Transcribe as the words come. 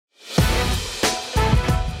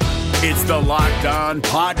It's the Locked On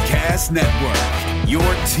Podcast Network, your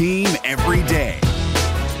team every day.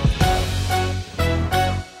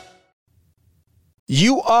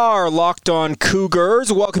 You are Locked On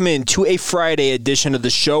Cougars. Welcome in to a Friday edition of the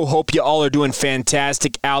show. Hope you all are doing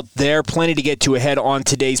fantastic out there. Plenty to get to ahead on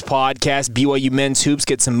today's podcast. BYU men's hoops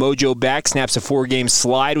get some mojo back, snaps a 4-game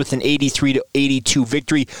slide with an 83-82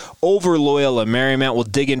 victory over Loyola Marymount. We'll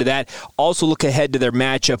dig into that. Also look ahead to their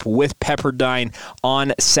matchup with Pepperdine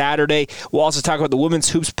on Saturday. We'll also talk about the women's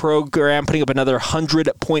hoops program putting up another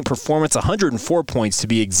 100-point performance, 104 points to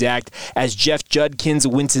be exact, as Jeff Judkins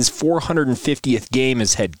wins his 450th game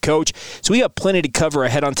as head coach. So we have plenty to cover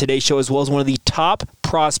ahead on today's show, as well as one of the top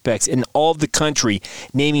prospects in all of the country,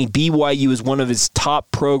 naming BYU as one of his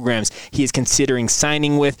top programs he is considering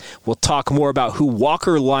signing with. We'll talk more about who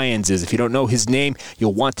Walker Lyons is. If you don't know his name,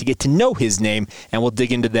 you'll want to get to know his name, and we'll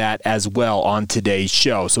dig into that as well on today's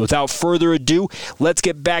show. So without further ado, let's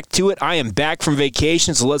get back to it. I am back from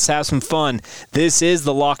vacation, so let's have some fun. This is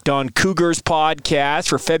the Locked On Cougars podcast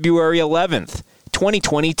for February 11th,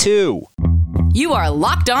 2022. You are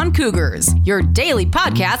Locked On Cougars, your daily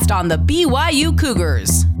podcast on the BYU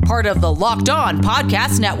Cougars, part of the Locked On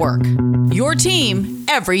Podcast Network, your team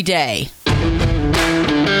every day.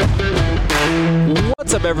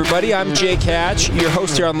 What's up, everybody? I'm Jake Hatch, your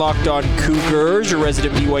host here on Locked On Cougars, your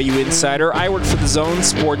resident BYU insider. I work for the Zone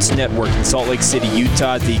Sports Network in Salt Lake City,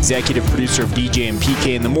 Utah, the executive producer of DJ and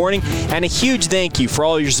PK in the Morning, and a huge thank you for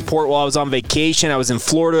all your support while I was on vacation. I was in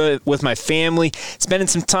Florida with my family, spending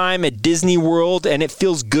some time at Disney World, and it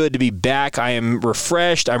feels good to be back. I am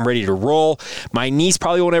refreshed. I'm ready to roll. My knees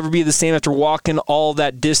probably won't ever be the same after walking all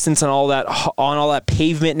that distance and all that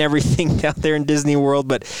pavement and everything down there in Disney World,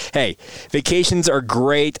 but hey, vacations are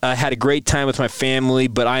great. I had a great time with my family,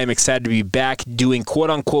 but I am excited to be back doing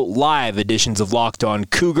quote-unquote live editions of Locked On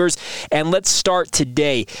Cougars. And let's start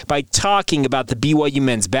today by talking about the BYU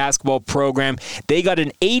men's basketball program. They got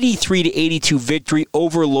an 83-82 victory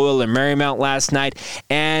over Loyola Marymount last night,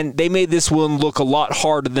 and they made this one look a lot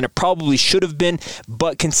harder than it probably should have been.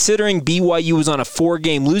 But considering BYU was on a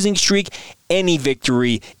 4-game losing streak, any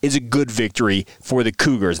victory is a good victory for the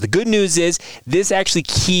Cougars. The good news is this actually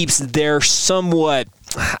keeps their somewhat...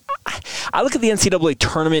 I look at the NCAA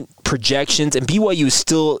tournament projections, and BYU is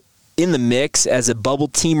still in the mix as a bubble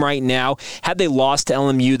team right now. Had they lost to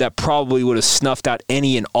LMU, that probably would have snuffed out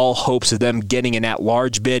any and all hopes of them getting an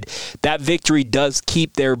at-large bid. That victory does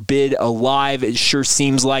keep their bid alive. It sure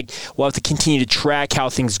seems like we'll have to continue to track how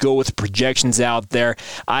things go with the projections out there.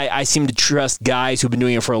 I seem to trust guys who've been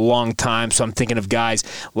doing it for a long time, so I'm thinking of guys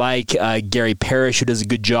like Gary Parrish, who does a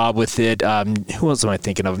good job with it. Who else am I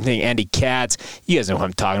thinking of? I'm thinking Andy Katz. You guys know who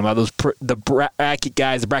I'm talking about. The bracket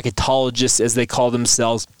guys, the bracketologists, as they call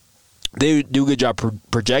themselves. They do a good job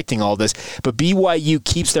projecting all this, but BYU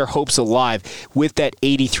keeps their hopes alive with that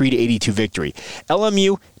 83-82 victory.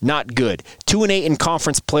 LMU, not good. 2-8 in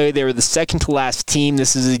conference play. They were the second to last team.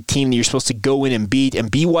 This is a team that you're supposed to go in and beat,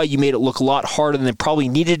 and BYU made it look a lot harder than they probably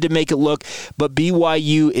needed to make it look, but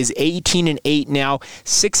BYU is 18-8 now,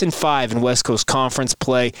 6-5 in West Coast Conference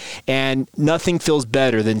play, and nothing feels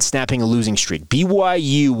better than snapping a losing streak.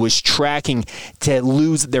 BYU was tracking to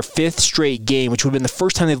lose their 5th straight game, which would have been the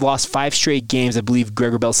first time they've lost 5 straight games, I believe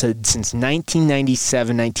Gregor Bell said, since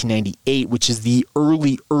 1997, 1998, which is the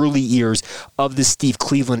early years of the Steve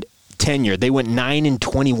Cleveland tenure. They went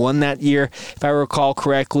 9-21 that year, if I recall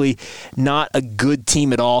correctly. Not a good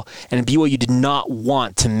team at all, and BYU did not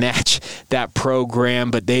want to match that program,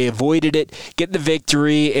 but they avoided it, get the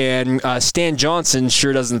victory, and Stan Johnson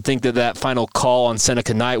sure doesn't think that final call on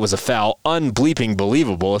Seneca Knight was a foul. Unbleeping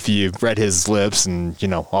believable if you read his lips and,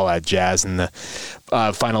 all that jazz in the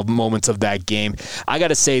final moments of that game. I got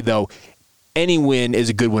to say, though, any win is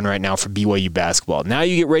a good win right now for BYU basketball. Now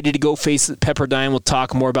you get ready to go face Pepperdine. We'll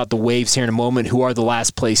talk more about the Waves here in a moment, who are the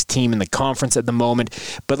last place team in the conference at the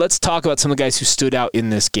moment. But let's talk about some of the guys who stood out in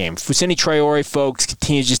this game. Fousseyni Traore, folks,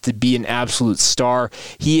 continues just to be an absolute star.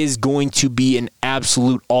 He is going to be an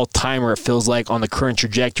absolute all-timer, it feels like, on the current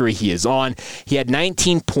trajectory he is on. He had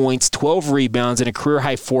 19 points, 12 rebounds, and a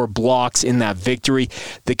career-high 4 blocks in that victory.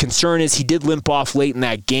 The concern is he did limp off late in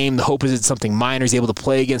that game. The hope is it's something minor. He's able to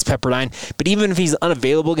play against Pepperdine. But even if he's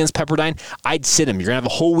unavailable against Pepperdine, I'd sit him. You're going to have a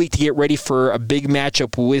whole week to get ready for a big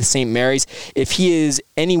matchup with St. Mary's. If he is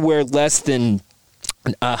anywhere less than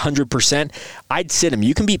 100%, I'd sit him.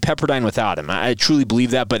 You can beat Pepperdine without him. I truly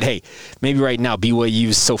believe that. But hey, maybe right now BYU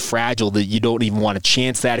is so fragile that you don't even want to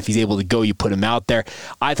chance that. If he's able to go, you put him out there.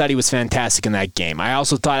 I thought he was fantastic in that game. I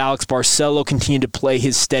also thought Alex Barcelo continued to play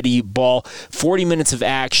his steady ball. 40 minutes of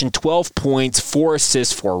action, 12 points, 4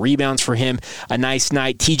 assists, 4 rebounds for him. A nice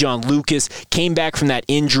night. T-John Lucas came back from that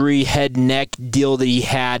injury, head, neck deal that he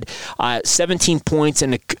had. 17 points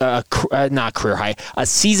and not career high, a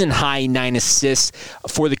season high 9 assists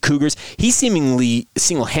for the Cougars. He seemingly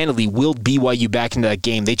single-handedly willed BYU back into that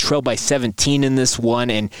game. They trailed by 17 in this one,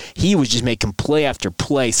 and he was just making play after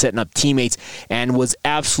play, setting up teammates, and was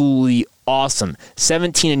absolutely awesome.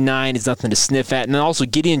 17-9 is nothing to sniff at. And then also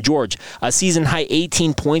Gideon George, a season-high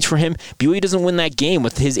 18 points for him. BYU doesn't win that game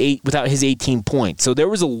without his 18 points. So there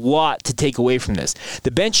was a lot to take away from this.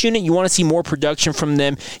 The bench unit, you want to see more production from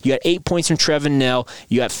them. You got 8 points from Trevin Nell.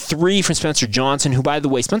 You got 3 from Spencer Johnson, who, by the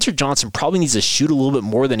way, Spencer Johnson probably needs to shoot a little bit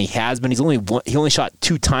more than he has been. He only shot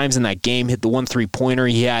 2 times in that game, hit the 1 3-pointer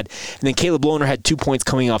he had. And then Caleb Lohner had 2 points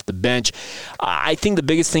coming off the bench. I think the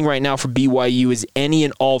biggest thing right now for BYU is any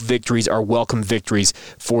and all victories are welcome victories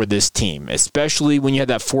for this team, especially when you had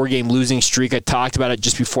that 4-game losing streak. I talked about it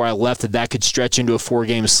just before I left that could stretch into a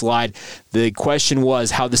 4-game slide. The question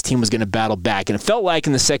was how this team was going to battle back, and it felt like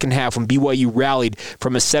in the second half when BYU rallied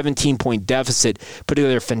from a 17-point deficit, put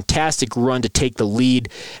together a fantastic run to take the lead.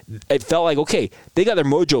 It felt like, okay, they got their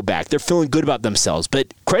mojo back. They're feeling good about themselves,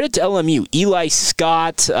 but credit to LMU. Eli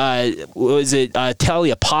Scott,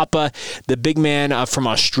 Talia Papa, the big man from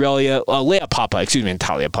Australia, Leia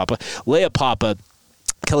Papa,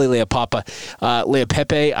 Kelly Leia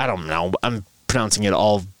Pepe, I don't know. I'm pronouncing it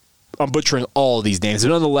all. I'm butchering all of these names. But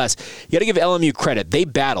nonetheless, you got to give LMU credit. They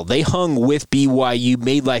battled. They hung with BYU,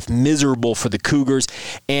 made life miserable for the Cougars,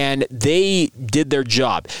 and they did their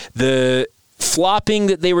job. The flopping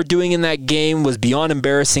that they were doing in that game was beyond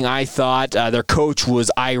embarrassing, I thought. Their coach was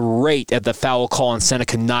irate at the foul call on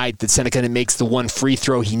Seneca Knight, that Seneca makes the one free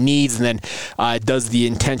throw he needs and then does the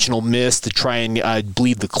intentional miss to try and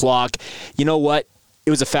bleed the clock. You know what? It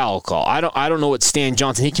was a foul call. I don't know what Stan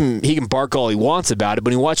Johnson, he can bark all he wants about it, but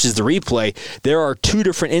when he watches the replay, there are 2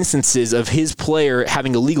 different instances of his player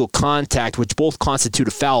having illegal contact, which both constitute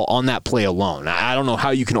a foul on that play alone. I don't know how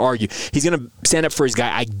you can argue. He's going to stand up for his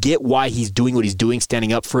guy. I get why he's doing what he's doing,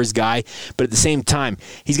 standing up for his guy, but at the same time,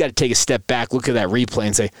 he's got to take a step back, look at that replay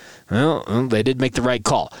and say, well, they did make the right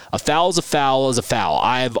call. A foul is a foul is a foul.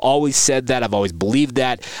 I've always said that. I've always believed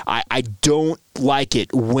that. I don't like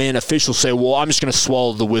it when officials say, well, I'm just going to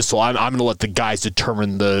swallow the whistle. I'm going to let the guys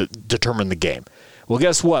determine the game. Well,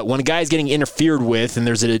 guess what? When a guy's getting interfered with and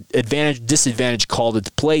there's an disadvantage call that's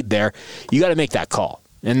played there, you got to make that call.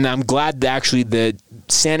 And I'm glad that actually the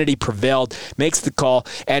sanity prevailed, makes the call.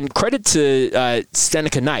 And credit to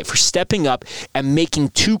Seneca Knight for stepping up and making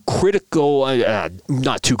 2 critical,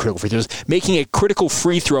 not 2 critical free throws, making a critical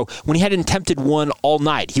free throw when he hadn't attempted one all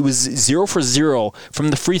night. He was 0 for 0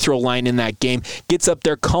 from the free throw line in that game. Gets up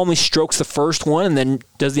there, calmly strokes the first one, and then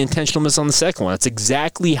does the intentional miss on the second one. That's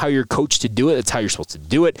exactly how you're coached to do it. That's how you're supposed to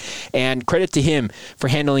do it. And credit to him for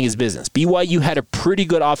handling his business. BYU had a pretty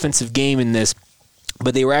good offensive game in this,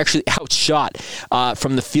 but they were actually outshot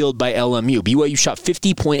from the field by LMU. BYU shot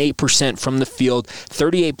 50.8% from the field,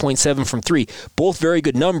 38.7% from 3. Both very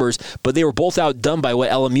good numbers, but they were both outdone by what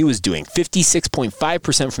LMU was doing.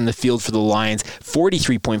 56.5% from the field for the Lions,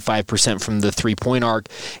 43.5% from the 3-point arc.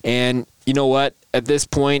 And you know what? At this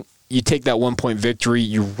point, you take that 1-point victory,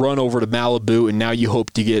 you run over to Malibu, and now you hope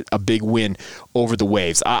to get a big win over the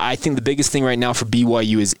Waves. I think the biggest thing right now for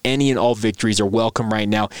BYU is any and all victories are welcome right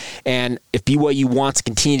now. And if BYU wants to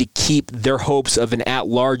continue to keep their hopes of an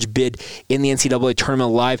at-large bid in the NCAA tournament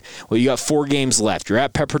alive, well, you got 4 games left. You're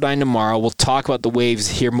at Pepperdine tomorrow. We'll talk about the Waves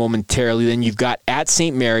here momentarily. Then you've got at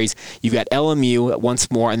St. Mary's, you've got LMU once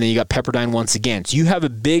more, and then you got Pepperdine once again. So you have a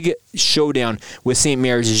big showdown with St.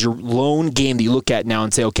 Mary's as your lone game that you look at now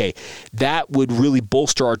and say, okay, that would really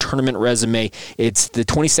bolster our tournament resume. It's the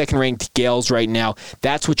 22nd ranked Gales right now.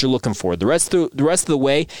 That's what you're looking for. The rest of the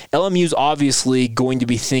way, LMU's obviously going to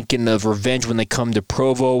be thinking of revenge when they come to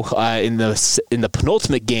Provo in the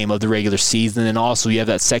penultimate game of the regular season, and also you have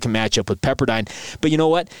that second matchup with Pepperdine. But you know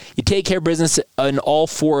what? You take care of business in all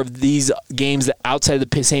 4 of these games outside of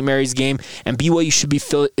the St. Mary's game, and BYU should be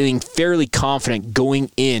feeling fairly confident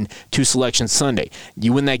going in to Selection Sunday.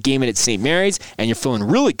 You win that game at St. Mary's, and you're feeling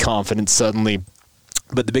really confident suddenly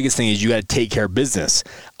But the biggest thing is you got to take care of business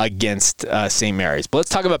against St. Mary's. But let's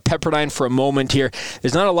talk about Pepperdine for a moment here.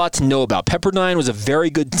 There's not a lot to know about. Pepperdine was a very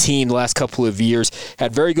good team the last couple of years,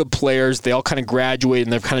 had very good players. They all kind of graduated,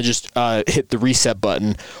 and they've kind of just hit the reset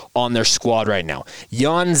button on their squad right now.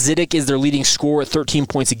 Jan Zidick is their leading scorer at 13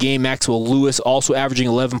 points a game. Maxwell Lewis also averaging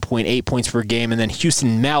 11.8 points per game. And then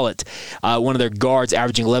Houston Mallett, one of their guards,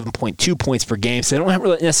 averaging 11.2 points per game. So they don't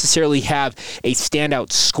really necessarily have a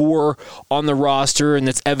standout scorer on the roster, and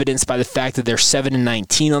that's evidenced by the fact that they're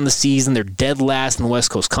 7-19 on the season. They're dead last in the West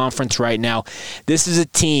Coast Conference right now. This is a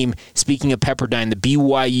team, speaking of Pepperdine, the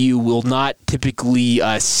BYU will not typically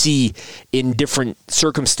see in different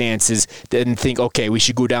circumstances and think, okay, we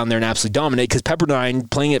should go down there and absolutely dominate, because Pepperdine,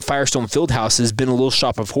 playing at Firestone Fieldhouse, has been a little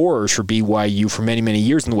shop of horrors for BYU for many, many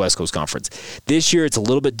years in the West Coast Conference. This year, it's a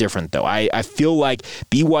little bit different, though. I feel like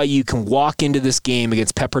BYU can walk into this game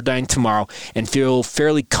against Pepperdine tomorrow and feel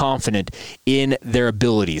fairly confident in their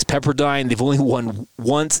abilities. Pepperdine, they've only won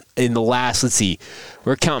once in the last,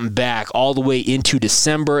 we're counting back all the way into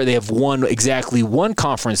December. They have won exactly one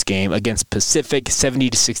conference game against Pacific,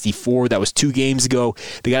 70-64. That was 2 games ago.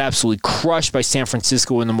 They got absolutely crushed by San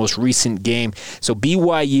Francisco in the most recent game. So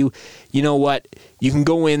BYU, you know what? You can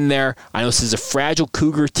go in there. I know this is a fragile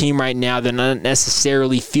Cougar team right now. They're not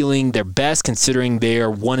necessarily feeling their best, considering they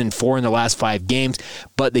are 1-4 in the last 5 games,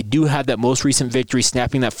 but they do have that most recent victory,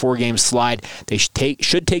 snapping that 4-game slide. They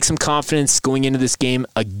should take some confidence going into this game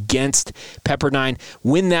against Pepperdine.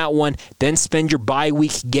 Win that one, then spend your bye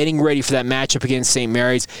week getting ready for that matchup against St.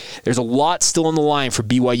 Mary's. There's a lot still on the line for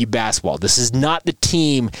BYU basketball. This is not the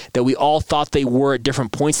team that we all thought they were at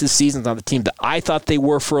different points this season. It's not the team that I thought they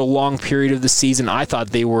were for a long period of the season. I thought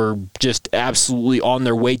they were just absolutely on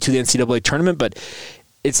their way to the NCAA tournament, but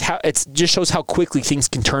it just shows how quickly things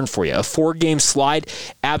can turn for you. A 4-game slide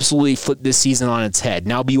absolutely flipped this season on its head.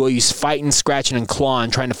 Now BYU's fighting, scratching, and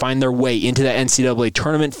clawing, trying to find their way into that NCAA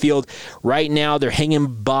tournament field. Right now, they're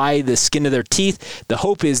hanging by the skin of their teeth. The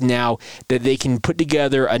hope is now that they can put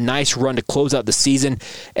together a nice run to close out the season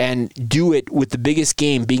and do it with the biggest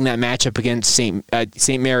game being that matchup against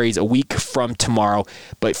St. Mary's a week from tomorrow.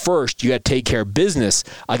 But first, you got to take care of business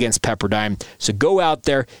against Pepperdine. So go out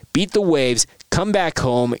there, beat the Waves, come back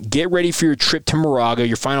home, get ready for your trip to Moraga,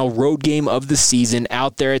 your final road game of the season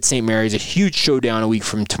out there at St. Mary's, a huge showdown a week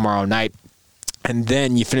from tomorrow night. And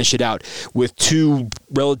then you finish it out with 2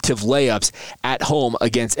 relative layups at home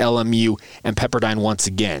against LMU and Pepperdine once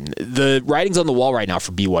again. The writing's on the wall right now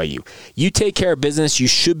for BYU. You take care of business, you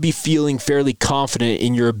should be feeling fairly confident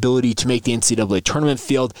in your ability to make the NCAA tournament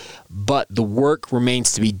field, but the work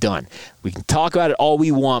remains to be done. We can talk about it all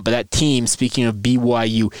we want, but that team, speaking of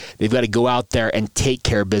BYU, they've got to go out there and take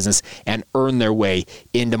care of business and earn their way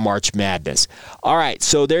into March Madness. All right,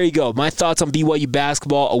 so there you go. My thoughts on BYU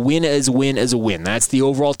basketball. A win is a win is a win. That's the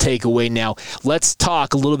overall takeaway. Now, let's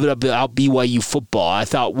talk a little bit about BYU football. I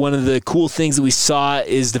thought one of the cool things that we saw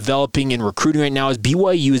is developing in recruiting right now is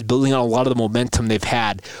BYU is building on a lot of the momentum they've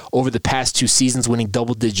had over the past 2 seasons, winning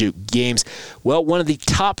double-digit games. Well, one of the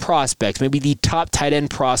top prospects, maybe the top tight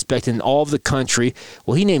end prospect in all of the country,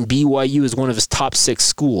 well, he named BYU as one of his top 6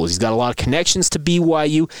 schools. He's got a lot of connections to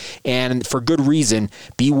BYU, and for good reason.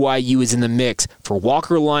 BYU is in the mix for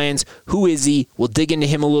Walker Lyons. Who is he? We'll dig into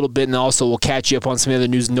him a little bit, and also we'll catch you up on some other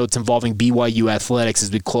news and notes involving BYU athletics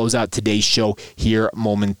as we close out today's show here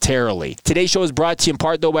momentarily. Today's show is brought to you in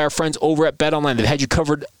part, though, by our friends over at BetOnline. They've had you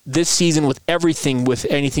covered this season with everything, with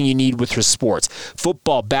anything you need with your sports.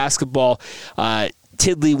 Football, basketball,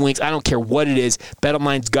 tiddlywinks, I don't care what it is.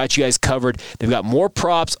 BetOnline's got you guys covered. They've got more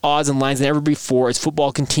props, odds, and lines than ever before as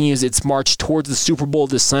football continues its march towards the Super Bowl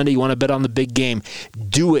this Sunday. You want to bet on the big game?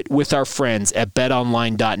 Do it with our friends at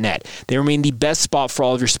betonline.net. They remain the best spot for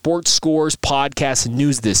all of your sports scores, podcasts, and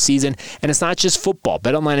news this season. And it's not just football.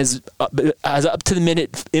 BetOnline has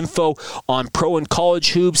up-to-the-minute info on pro and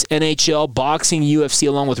college hoops, NHL, boxing, UFC,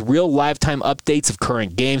 along with real lifetime updates of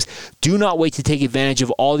current games. Do not wait to take advantage of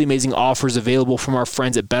all the amazing offers available from our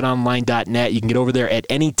friends at betonline.net. You can get over there at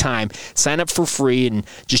any time, sign up for free, and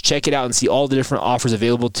just check it out and see all the different offers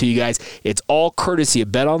available to you guys. It's all courtesy of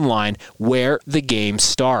BetOnline, where the game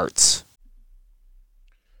starts.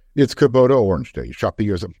 It's Kubota Orange Day. Shop the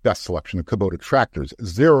year's best selection of Kubota tractors,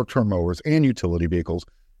 zero-turn mowers, and utility vehicles,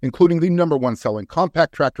 including the #1 selling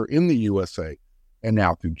compact tractor in the USA. And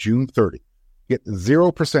now through June 30, get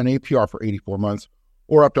 0% APR for 84 months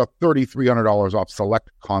or up to $3,300 off select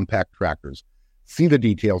compact tractors. See the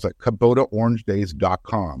details at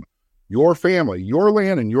KubotaOrangeDays.com. Your family, your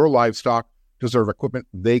land, and your livestock deserve equipment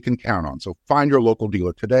they can count on. So find your local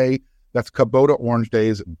dealer today. That's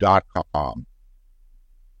KubotaOrangeDays.com.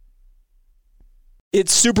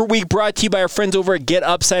 It's Super Week brought to you by our friends over at Get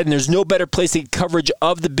Upside, and there's no better place to get coverage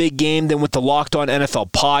of the big game than with the Locked On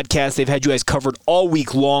NFL podcast. They've had you guys covered all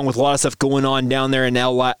week long with a lot of stuff going on down there in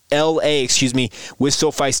LA, with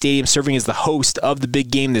SoFi Stadium serving as the host of the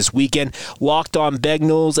big game this weekend. Locked On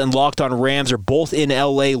Bengals and Locked On Rams are both in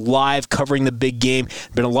LA live covering the big game.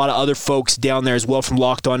 Been a lot of other folks down there as well from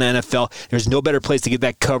Locked On NFL. There's no better place to get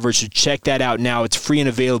that coverage, so check that out now. It's free and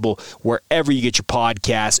available wherever you get your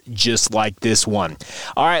podcasts, just like this one.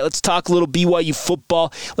 All right, let's talk a little BYU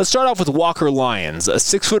football. Let's start off with Walker Lyons, a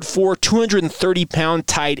 6'4", 230-pound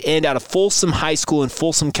tight end out of Folsom High School in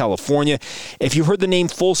Folsom, California. If you've heard the name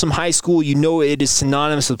Folsom High School, you know it is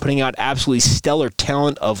synonymous with putting out absolutely stellar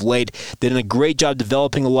talent of late. They've done a great job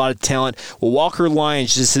developing a lot of talent. Well, Walker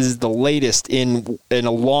Lyons just is the latest in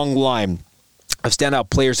a long line of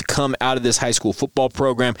standout players to come out of this high school football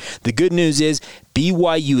program. The good news is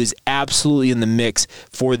BYU is absolutely in the mix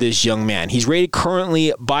for this young man. He's rated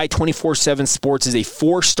currently by 24/7 Sports as a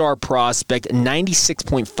 4-star prospect,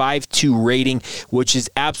 96.52 rating, which is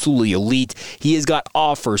absolutely elite. He has got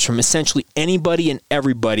offers from essentially anybody and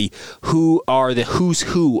everybody who are the who's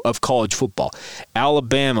who of college football.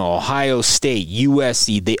 Alabama, Ohio State,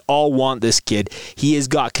 USC, they all want this kid. He has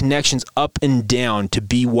got connections up and down to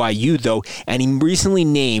BYU, though, and he recently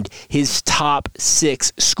named his top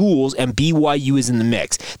 6 schools, and BYU is in the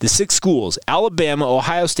mix. The 6 schools: Alabama,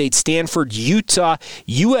 Ohio State, Stanford, Utah,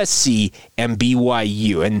 USC, and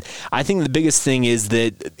BYU. And I think the biggest thing is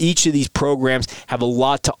that each of these programs have a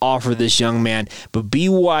lot to offer this young man, but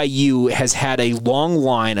BYU has had a long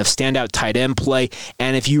line of standout tight end play,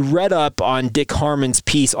 and if you read up on Dick Harmon's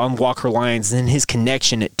piece on Walker Lyons and his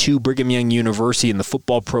connection to Brigham Young University and the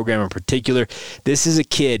football program in particular, this is a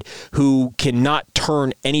kid who cannot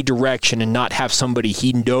turn any direction and not have somebody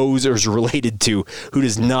he knows or is related to who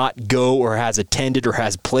does not go or has attended or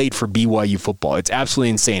has played for BYU football. It's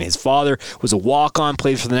absolutely insane. His father was a walk-on,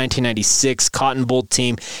 played for the 1996 Cotton Bowl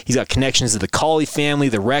team. He's got connections to the Cauley family,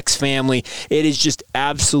 the Rex family. It is just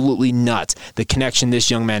absolutely nuts, the connection this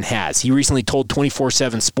young man has. He recently told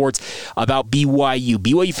 24/7 Sports about BYU.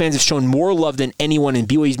 BYU fans have shown more love than anyone, and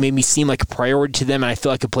BYU's made me seem like a priority to them, and I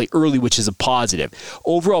feel I could play early, which is a positive.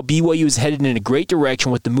 Overall, BYU is headed in a great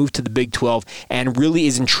direction with the move to the Big 12 and really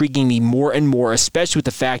is intriguing me more and more, especially with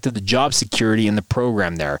the fact of the job security in the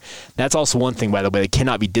program there. That's also one thing, by the way, that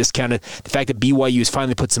cannot be discounted. The fact that BYU has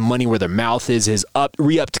finally put some money where their mouth is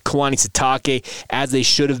re-upped Kalani Sitake, as they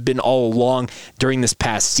should have been all along during this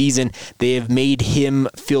past season. They have made him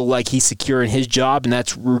feel like he's secure in his job, and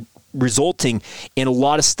that's resulting in a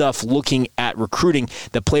lot of stuff looking at recruiting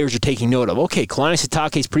that players are taking note of. Okay, Kalani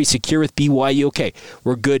Sitake is pretty secure with BYU. Okay,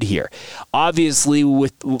 we're good here. Obviously,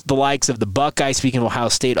 with the likes of the Buckeyes, speaking of Ohio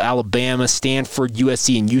State, Alabama, Stanford,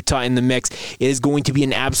 USC, and Utah in the mix, it is going to be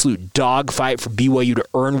an absolute dogfight for BYU to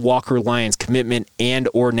earn Walker Lyons' commitment and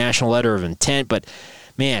or national letter of intent. But,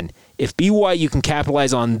 man, if BYU can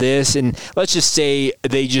capitalize on this, and let's just say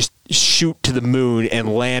they just shoot to the moon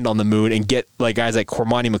and land on the moon and get like guys like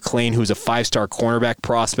Cormani McLean, who's a 5-star cornerback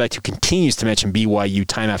prospect who continues to mention BYU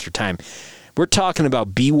time after time, we're talking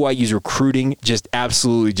about BYU's recruiting just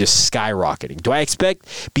absolutely just skyrocketing. Do I expect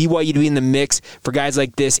BYU to be in the mix for guys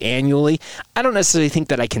like this annually? I don't necessarily think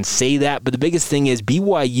that I can say that, but the biggest thing is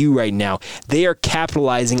BYU right now, they are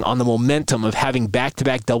capitalizing on the momentum of having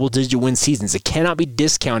back-to-back double-digit win seasons. It cannot be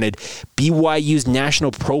discounted. BYU's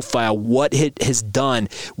national profile, what it has done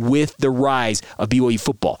with the rise of BYU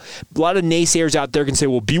football. A lot of naysayers out there can say,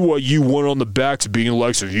 well, BYU won on the backs of being the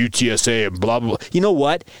likes of UTSA and blah, blah, blah. You know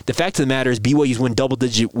what? The fact of the matter is BYU's win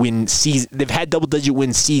double-digit win season. They've had double-digit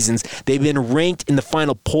win seasons. They've been ranked in the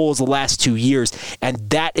final polls the last 2 years, and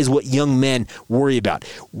that is what young men worry about.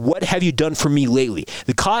 What have you done for me lately?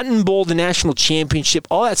 The Cotton Bowl, the national championship,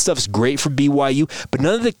 all that stuff is great for BYU, but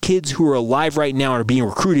none of the kids who are alive right now are being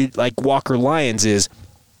recruited like Walker Lyons is.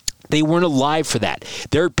 They weren't alive for that.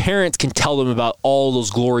 Their parents can tell them about all those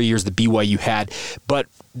glory years that BYU had, but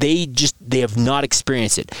they have not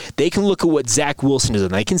experienced it. They can look at what Zach Wilson has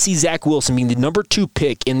done. They can see Zach Wilson being the number 2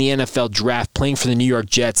 pick in the NFL draft, playing for the New York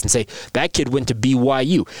Jets, and say, that kid went to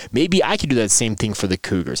BYU. Maybe I could do that same thing for the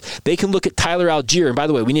Cougars. They can look at Tyler Algier, and by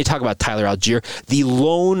the way, we need to talk about Tyler Algier, the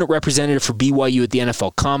lone representative for BYU at the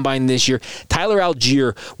NFL Combine this year. Tyler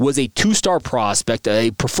Algier was a 2-star prospect,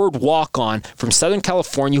 a preferred walk-on from Southern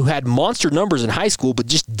California who had monster numbers in high school but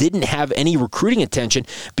just didn't have any recruiting attention.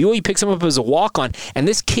 BYU picks him up as a walk-on, and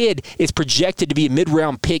this This kid is projected to be a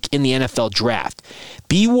mid-round pick in the NFL draft.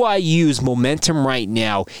 BYU's momentum right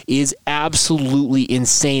now is absolutely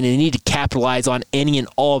insane, and they need to capitalize on any and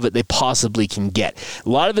all of it they possibly can get. A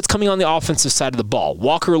lot of it's coming on the offensive side of the ball.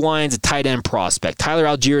 Walker Lyons, a tight end prospect. Tyler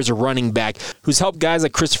Algier is a running back who's helped guys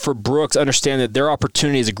like Christopher Brooks understand that their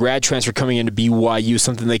opportunity as a grad transfer coming into BYU is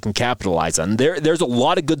something they can capitalize on. There's a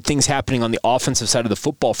lot of good things happening on the offensive side of the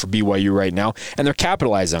football for BYU right now, and they're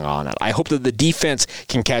capitalizing on it. I hope that the defense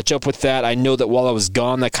can catch up with that. I know that while I was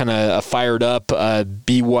gone, that kind of fired up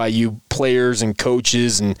BYU players and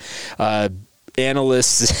coaches and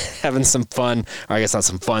analysts having some fun, or I guess not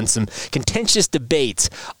some fun, some contentious debates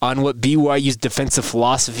on what BYU's defensive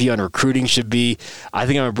philosophy on recruiting should be. I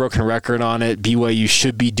think I'm a broken record on it. BYU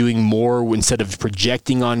should be doing more instead of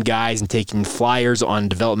projecting on guys and taking flyers on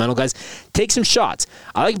developmental guys. Take some shots.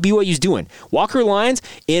 I like BYU's doing. Walker Lyons,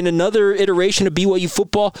 in another iteration of BYU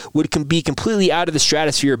football, would be completely out of the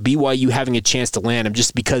stratosphere of BYU having a chance to land him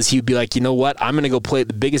just because he would be like, you know what, I'm going to go play at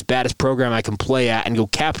the biggest, baddest program I can play at and go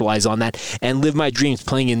capitalize on that and live my dreams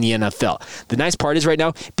playing in the NFL. The nice part is right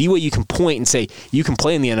now, BYU can point and say, you can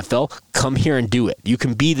play in the NFL, come here and do it. You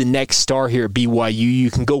can be the next star here at BYU.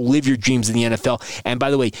 You can go live your dreams in the NFL. And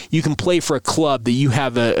by the way, you can play for a club that you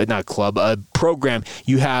have a program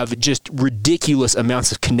you have just ridiculous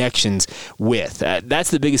amounts of connections with.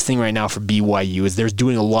 That's the biggest thing right now for BYU is they're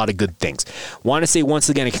doing a lot of good things. Want to say once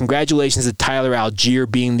again, congratulations to Tyler Algier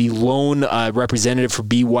being the lone representative for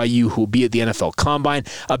BYU who will be at the NFL Combine.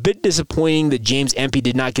 A bit disappointing that James Empey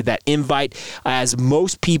did not get that invite, as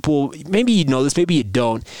most people, maybe you know this, maybe you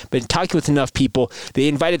don't, but in talking with enough people, they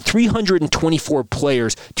invited 324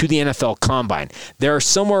 players to the NFL Combine. There are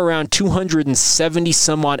somewhere around 270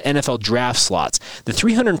 some odd NFL draft slots. The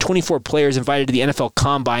 324 players invited to the NFL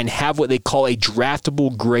Combine have what they call a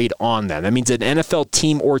draftable grade on them. That means an NFL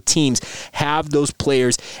team or teams have those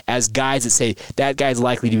players as guys that say, that guy's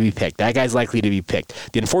likely to be picked, that guy's likely to be picked.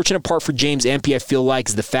 The unfortunate part for James Empey, I feel like,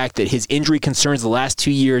 is the fact that his injury concerns the last 2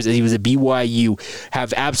 years as he was at BYU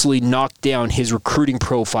have absolutely knocked down his recruiting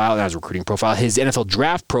profile, his NFL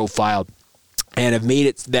draft profile, and have made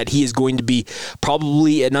it that he is going to be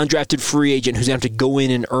probably an undrafted free agent who's going to have to go in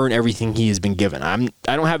and earn everything he has been given.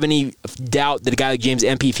 I don't have any doubt that a guy like James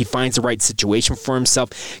Empey, if he finds the right situation for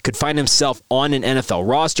himself, could find himself on an NFL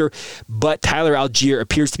roster, but Tyler Algier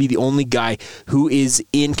appears to be the only guy who is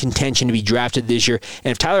in contention to be drafted this year,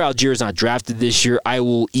 and if Tyler Algier is not drafted this year, I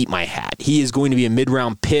will eat my hat. He is going to be a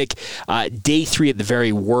mid-round pick, day 3 at the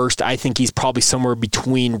very worst. I think he's probably somewhere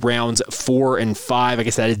between rounds 4 and 5. I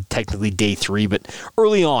guess that is technically day 3, but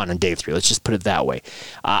early on day 3, let's just put it that way.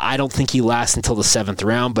 I don't think he lasts until the 7th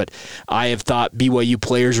round, but I have thought BYU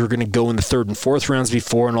players were going to go in the 3rd and 4th rounds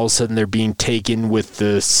before, and all of a sudden they're being taken with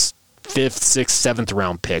the 5th, 6th, 7th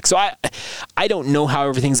round pick. So I don't know how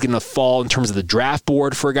everything's going to fall in terms of the draft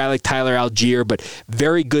board for a guy like Tyler Algier, but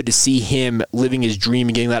very good to see him living his dream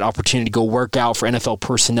and getting that opportunity to go work out for NFL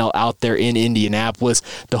personnel out there in Indianapolis.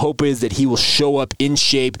 The hope is that he will show up in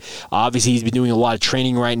shape. Obviously, he's been doing a lot of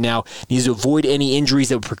training right now. He needs to avoid any injuries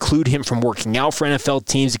that would preclude him from working out for NFL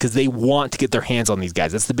teams because they want to get their hands on these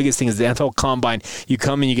guys. That's the biggest thing is the NFL Combine. You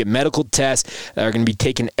come and you get medical tests that are going to be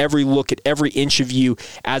taking every look at every inch of you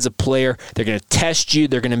as a player. They're going to test you.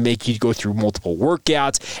 They're going to make you go through multiple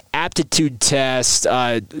workouts, aptitude tests,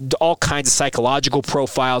 all kinds of psychological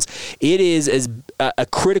profiles. It is as a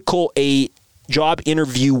critical job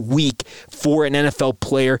interview week for an NFL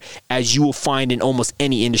player as you will find in almost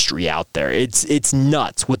any industry out there. It's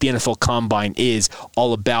nuts what the NFL Combine is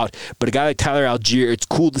all about. But a guy like Tyler Algier, it's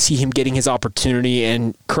cool to see him getting his opportunity,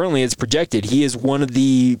 and currently as projected, he is one of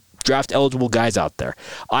the draft-eligible guys out there.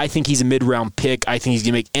 I think he's a mid-round pick. I think he's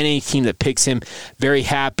going to make any team that picks him very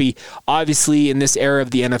happy. Obviously, in this era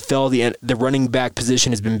of the NFL, the running back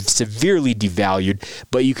position has been severely devalued,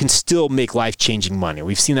 but you can still make life-changing money.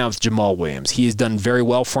 We've seen that with Jamal Williams. He has done very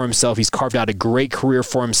well for himself. He's carved out a great career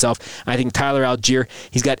for himself. I think Tyler Algier,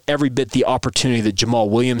 he's got every bit the opportunity that Jamal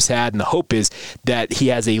Williams had, and the hope is that he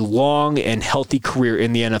has a long and healthy career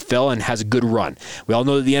in the NFL and has a good run. We all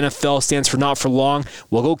know that the NFL stands for not for long.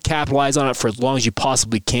 We'll go capitalize on it for as long as you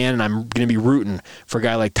possibly can, and I'm going to be rooting for a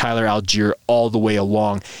guy like Tyler Algier all the way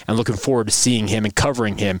along and looking forward to seeing him and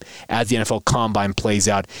covering him as the NFL Combine plays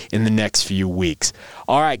out in the next few weeks.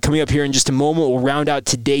 All right, coming up here in just a moment, we'll round out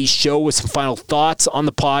today's show with some final thoughts on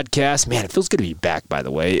the podcast. Man, it feels good to be back, by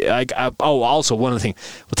the way. Also, one other thing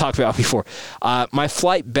we'll talk about before. My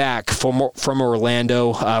flight back from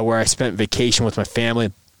Orlando, where I spent vacation with my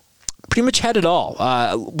family, pretty much had it all.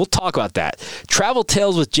 We'll talk about that. Travel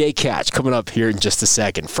Tales with Jay Catch coming up here in just a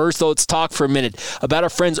second. First, though, let's talk for a minute about our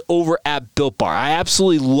friends over at Built Bar. I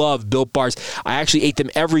absolutely love Built Bars. I actually ate them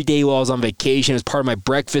every day while I was on vacation as part of my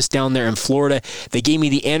breakfast down there in Florida. They gave me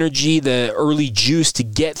the energy, the early juice to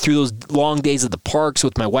get through those long days at the parks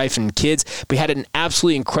with my wife and kids. We had an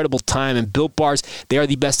absolutely incredible time, and Built Bars, they are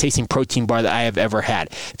the best tasting protein bar that I have ever had.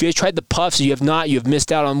 If you guys tried the Puffs, you have not, you have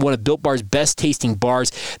missed out on one of Built Bar's best tasting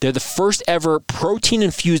bars. They're the first ever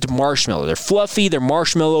protein-infused marshmallow. They're fluffy, they're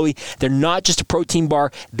marshmallowy, they're not just a protein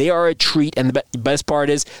bar, they are a treat, and the best part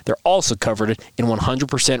is they're also covered in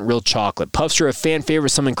 100% real chocolate. Puffs are a fan favorite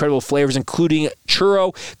with some incredible flavors, including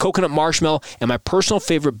churro, coconut marshmallow, and my personal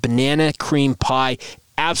favorite, banana cream pie.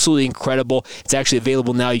 Absolutely incredible. It's actually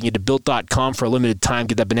available now. You can get to Built.com for a limited time.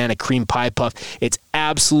 Get that banana cream pie puff. It's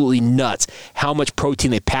absolutely nuts how much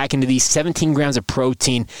protein they pack into these. 17 grams of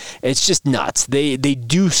protein. It's just nuts. They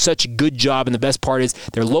do such a good job, and the best part is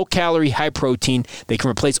they're low-calorie, high-protein. They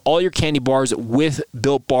can replace all your candy bars with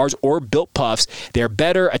Built Bars or Built Puffs. They're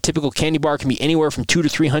better. A typical candy bar can be anywhere from 200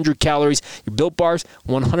 to 300 calories. Your Built Bars,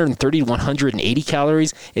 130 to 180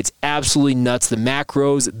 calories. It's absolutely nuts. The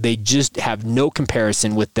macros, they just have no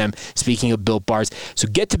comparison with them, speaking of Built Bars. So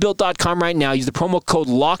get to Built.com right now. Use the promo code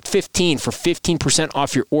LOCKED15 for 15%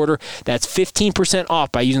 off your order. That's 15%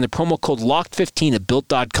 off by using the promo code LOCKED15 at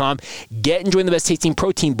Built.com. Get enjoying the best tasting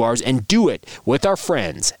protein bars and do it with our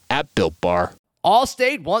friends at Built Bar.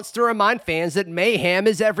 Allstate wants to remind fans that mayhem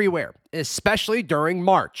is everywhere, especially during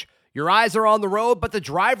March. Your eyes are on the road, but the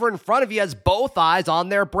driver in front of you has both eyes on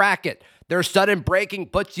their bracket. Their sudden braking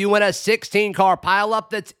puts you in a 16-car pileup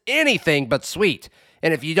that's anything but sweet.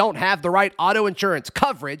 And if you don't have the right auto insurance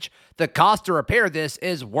coverage, the cost to repair this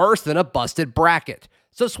is worse than a busted bracket.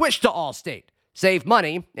 So switch to Allstate, save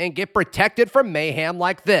money, and get protected from mayhem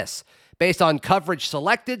like this. Based on coverage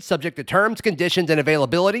selected, subject to terms, conditions, and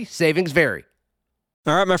availability, savings vary.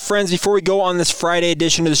 All right, my friends, before we go on this Friday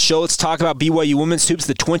edition of the show, let's talk about BYU women's hoops.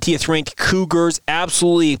 The 20th ranked Cougars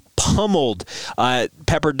absolutely pummeled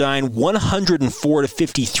Pepperdine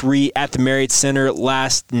 104-53 at the Marriott Center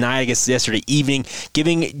last night, I guess yesterday evening,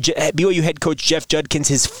 giving BYU head coach Jeff Judkins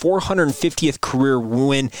his 450th career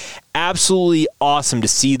win. Absolutely awesome to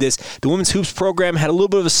see this. The women's hoops program had a little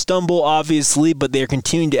bit of a stumble, obviously, but they're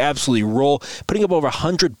continuing to absolutely roll, putting up over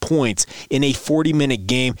 100 points in a 40-minute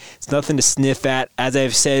game. It's nothing to sniff at. As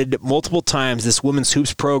I've said multiple times, this women's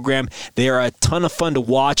hoops program, they are a ton of fun to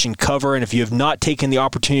watch and cover, and if you have not taken the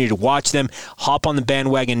opportunity to watch them, hop on the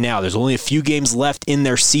bandwagon now. There's only a few games left in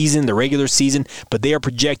their season, the regular season, but they are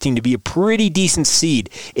projecting to be a pretty decent seed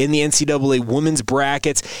in the NCAA women's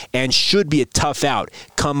brackets and should be a tough out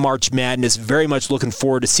come March Madness. Very much looking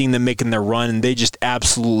forward to seeing them making their run, and they just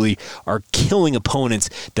absolutely are killing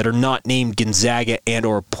opponents that are not named Gonzaga and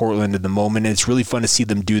or Portland at the moment, and it's really fun to see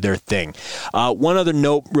them do their thing. One other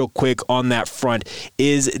note real quick on that front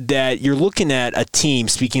is that you're looking at a team,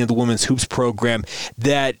 speaking of the women's hoops program,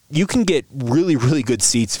 that you can get really, really good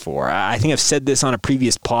seats for. I think I've said this on a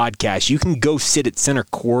previous podcast. You can go sit at center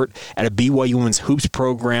court at a BYU women's hoops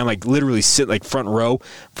program, like literally sit like front row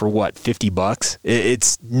for what, $50?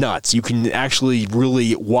 It's nuts. You can actually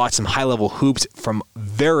really watch some high-level hoops from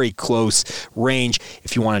very close range.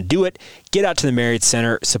 If you want to do it, get out to the Marriott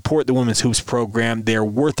Center, support the women's hoops program. They're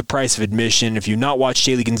worth the price of admission. If you've not watched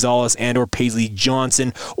Shaylee Gonzalez and or Paisley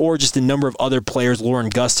Johnson or just a number of other players, Lauren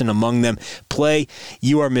Gustin among them, play,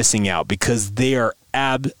 you are missing out because they are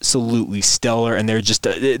absolutely stellar, and they're just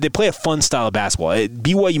they play a fun style of basketball.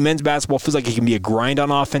 BYU men's basketball feels like it can be a grind on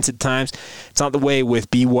offense at times. It's not the way with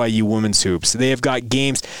BYU women's hoops. They have got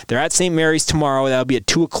games. They're at St. Mary's tomorrow. That'll be at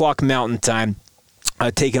 2 o'clock Mountain Time.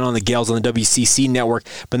 Taking on the Gales on the WCC network,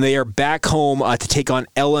 but they are back home to take on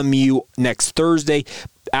LMU next Thursday.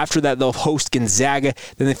 After that, they'll host Gonzaga.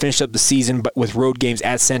 Then they finish up the season with road games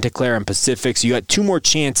at Santa Clara and Pacific. So you got 2 more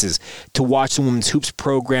chances to watch the women's hoops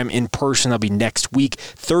program in person. That'll be next week,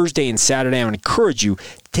 Thursday and Saturday. I would encourage you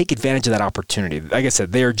take advantage of that opportunity. Like I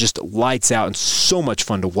said, they are just lights out and so much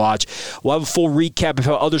fun to watch. We'll have a full recap of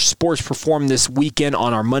how other sports perform this weekend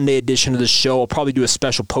on our Monday edition of the show. I'll probably do a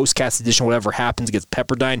special postcast edition, whatever happens against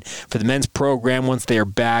Pepperdine for the men's program once they are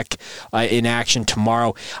back in action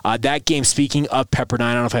tomorrow. That game, speaking of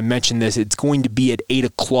Pepperdine, I don't know if I mentioned this, it's going to be at 8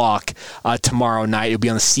 o'clock tomorrow night. It'll be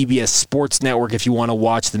on the CBS Sports Network if you want to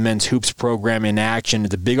watch the men's hoops program in action.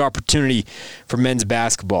 It's a big opportunity for men's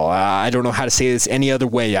basketball. I don't know how to say this any other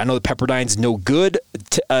way. way. I know the Pepperdine's no good.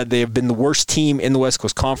 They have been the worst team in the West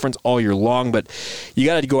Coast Conference all year long, but you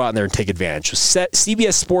got to go out there and take advantage. So set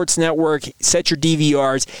CBS Sports Network, set your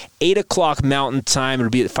DVRs, 8 o'clock Mountain Time. It'll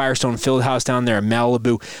be at the Firestone Fieldhouse down there in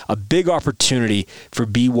Malibu. A big opportunity for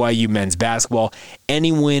BYU men's basketball.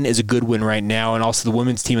 Any win is a good win right now, and also the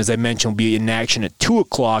women's team, as I mentioned, will be in action at 2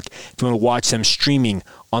 o'clock if you want to watch them streaming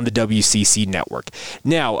on the WCC network.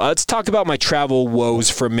 Now, let's talk about my travel woes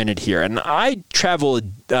for a minute here. And I travel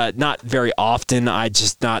not very often.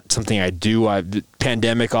 Just not something I do.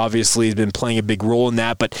 Pandemic obviously has been playing a big role in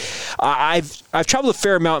that, but I've traveled a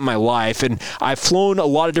fair amount in my life, and I've flown a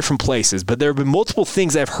lot of different places. But there have been multiple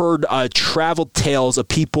things I've heard travel tales of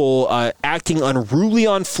people acting unruly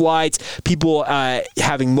on flights, people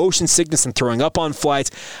having motion sickness and throwing up on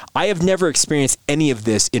flights. I have never experienced any of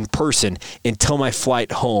this in person until my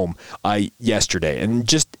flight home yesterday, and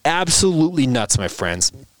just absolutely nuts, my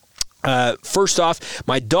friends. First off,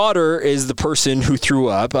 my daughter is the person who threw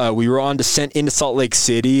up. We were on descent into Salt Lake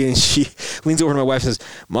City, and she leans over to my wife and says,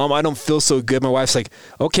 "Mom, I don't feel so good." My wife's like,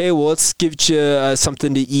 "Okay, well, let's give you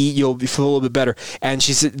something to eat. You'll feel a little bit better." And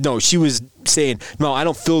she said, no, she was saying, "No, I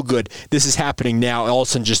don't feel good. This is happening now." And all of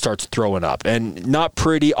a sudden just starts throwing up. And not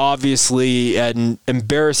pretty, obviously, and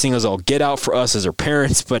embarrassing as all get out for us as her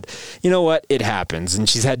parents. But you know what? It happens. And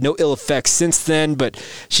she's had no ill effects since then. But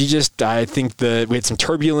she just, I think we had some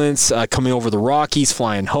turbulence coming over the Rockies,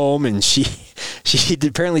 flying home, and she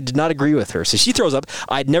apparently did not agree with her. So she throws up.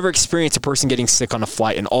 I'd never experienced a person getting sick on a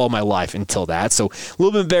flight in all of my life until that. So a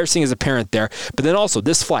little bit embarrassing as a parent there. But then also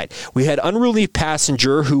this flight, we had unruly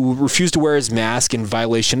passenger who refused to wear his mask in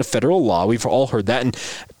violation of federal law. We've all heard that. And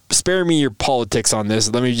spare me your politics on this.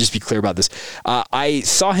 Let me just be clear about this. I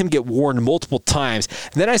saw him get warned multiple times.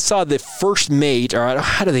 And then I saw the first mate, or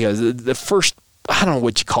how do they go? The first, I don't know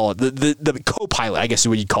what you call it, the co-pilot, I guess is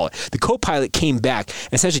what you call it. The co-pilot came back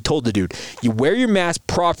and essentially told the dude, "You wear your mask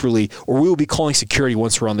properly or we will be calling security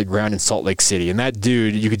once we're on the ground in Salt Lake City." And that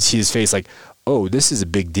dude, you could see his face like, oh, this is a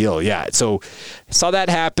big deal. Yeah, so saw that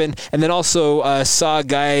happen. And then also saw a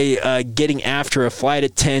guy getting after a flight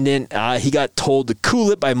attendant. He got told to cool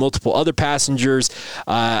it by multiple other passengers.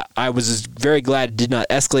 I was very glad it did not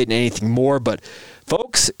escalate in anything more, but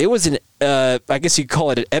folks, it was I guess you'd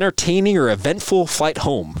call it an entertaining or eventful flight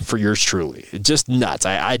home for yours truly. Just nuts.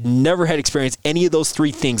 I'd never had experienced any of those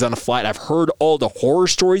three things on a flight. I've heard all the horror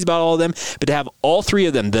stories about all of them, but to have all three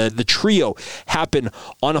of them, the trio, happen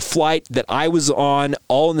on a flight that I was on,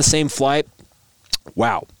 all in the same flight,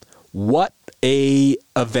 wow. What a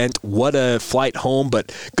event, what a flight home,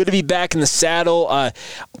 but good to be back in the saddle.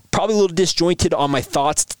 Probably a little disjointed on my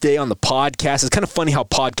thoughts today on the podcast. It's kind of funny how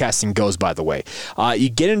podcasting goes, by the way. You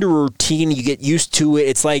get into a routine, you get used to it.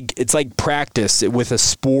 It's like practice with a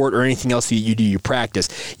sport or anything else that you do, you practice.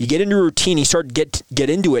 You get into a routine, you start to get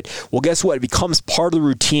into it. Well, guess what? It becomes part of the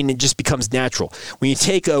routine. It just becomes natural. When you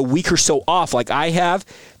take a week or so off like I have,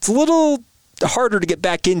 it's a little harder to get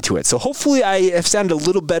back into it. So hopefully I have sounded a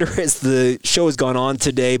little better as the show has gone on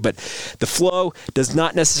today, but the flow does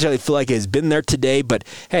not necessarily feel like it has been there today. But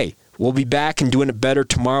hey, we'll be back and doing it better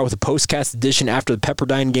tomorrow with a postcast edition after the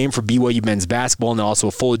Pepperdine game for BYU men's basketball, and then also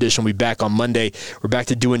a full edition will be back on Monday. We're back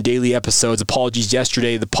to doing daily episodes. Apologies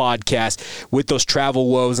yesterday, the podcast, with those travel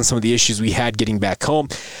woes and some of the issues we had getting back home.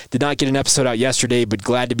 Did not get an episode out yesterday, but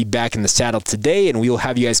glad to be back in the saddle today, and we will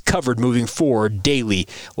have you guys covered moving forward daily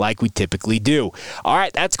like we typically do. All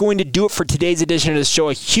right, that's going to do it for today's edition of the show.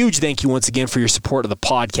 A huge thank you once again for your support of the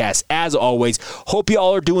podcast. As always, hope you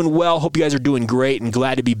all are doing well. Hope you guys are doing great, and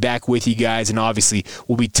glad to be back with you guys, and obviously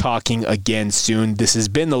we'll be talking again soon. This has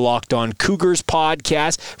been the Locked On Cougars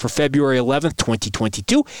podcast for February 11th,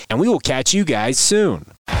 2022, and we will catch you guys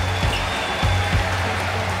soon.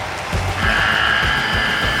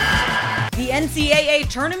 The NCAA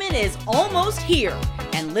tournament is almost here,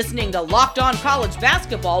 and listening to Locked On College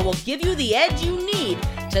Basketball will give you the edge you need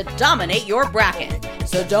to dominate your bracket.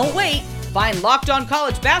 So don't wait. Find Locked On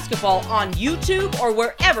College Basketball on YouTube or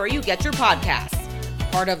wherever you get your podcasts.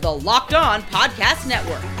 Part of the Locked On Podcast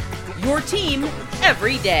Network. Your team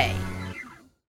every day.